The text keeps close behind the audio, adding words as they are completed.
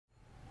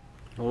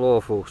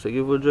Hello folks, thank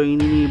you for joining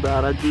me,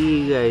 Bruddah'd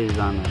Tv guys,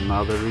 on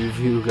another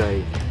review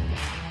guys.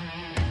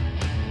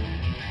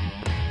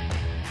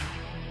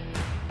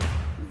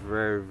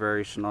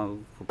 Very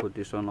snug. I'll put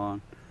this one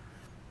on.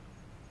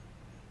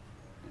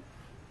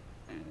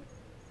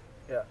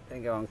 Yeah, I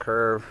think on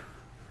curve.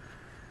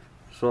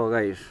 So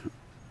guys,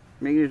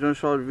 making this one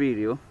short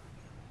video.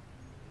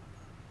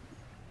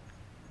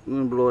 I'm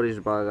gonna blow this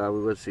bag out,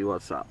 we're gonna see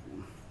what's up.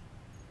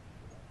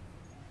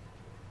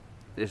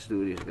 Let's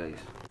do this guys.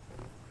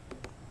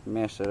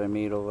 Mess that I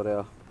made over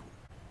there.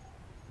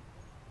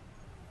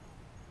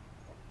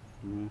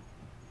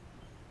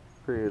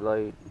 Pretty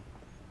light.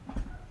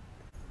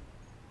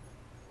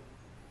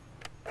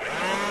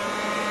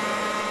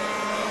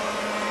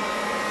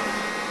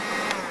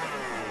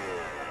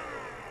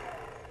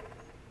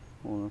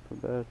 Hold up for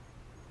bed.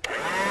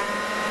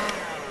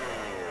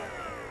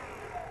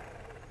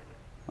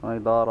 I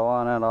thought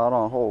on and out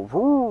on hold.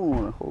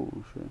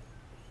 Oh shit.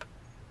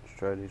 Let's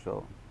try this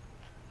out.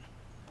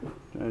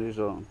 Try this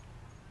out.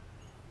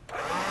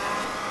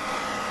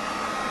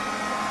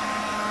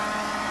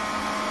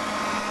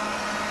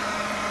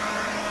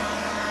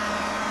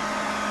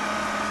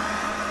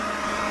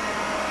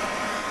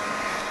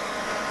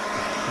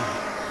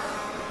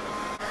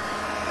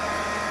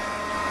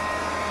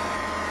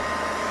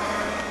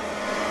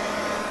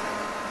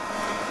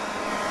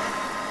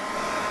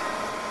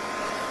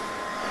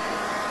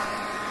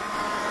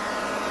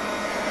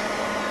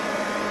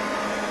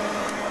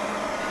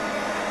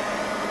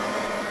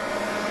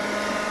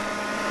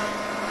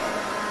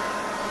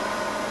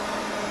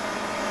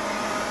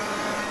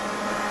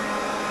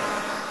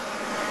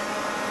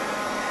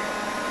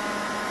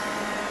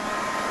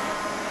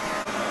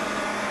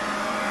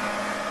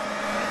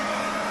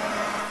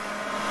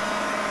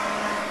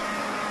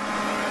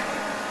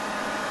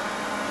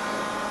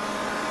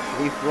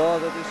 Leaf blower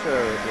that they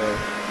serve, guys.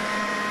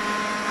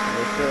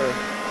 Yes, sir.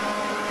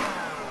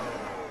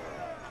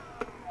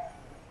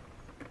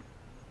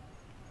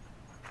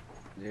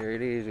 There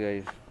it is,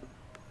 guys.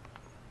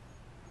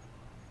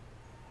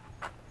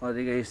 What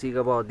do you guys think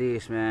about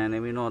this, man?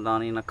 Let me know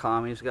down in the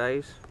comments,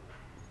 guys.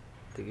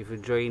 Thank you for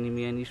joining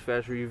me in this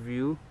first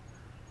review.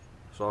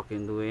 So I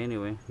can do it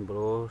anyway.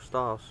 Blow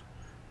stuff.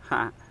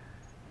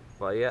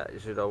 But yeah,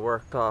 this is a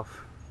Werktough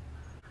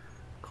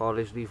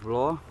cordless leaf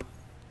blower.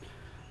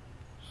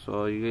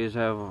 So you guys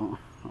have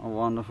a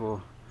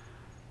wonderful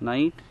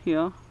night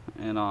here,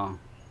 and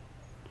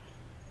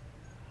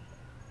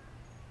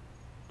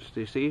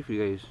stay safe, you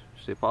guys.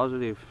 Stay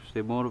positive,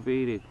 stay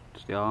motivated,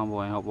 stay humble,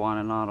 and help one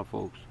another,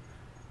 folks.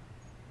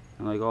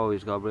 And like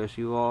always, God bless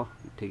you all.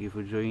 Thank you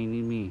for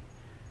joining me.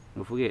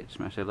 Don't forget,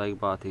 smash that like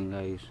button,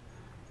 guys.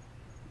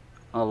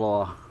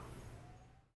 Aloha.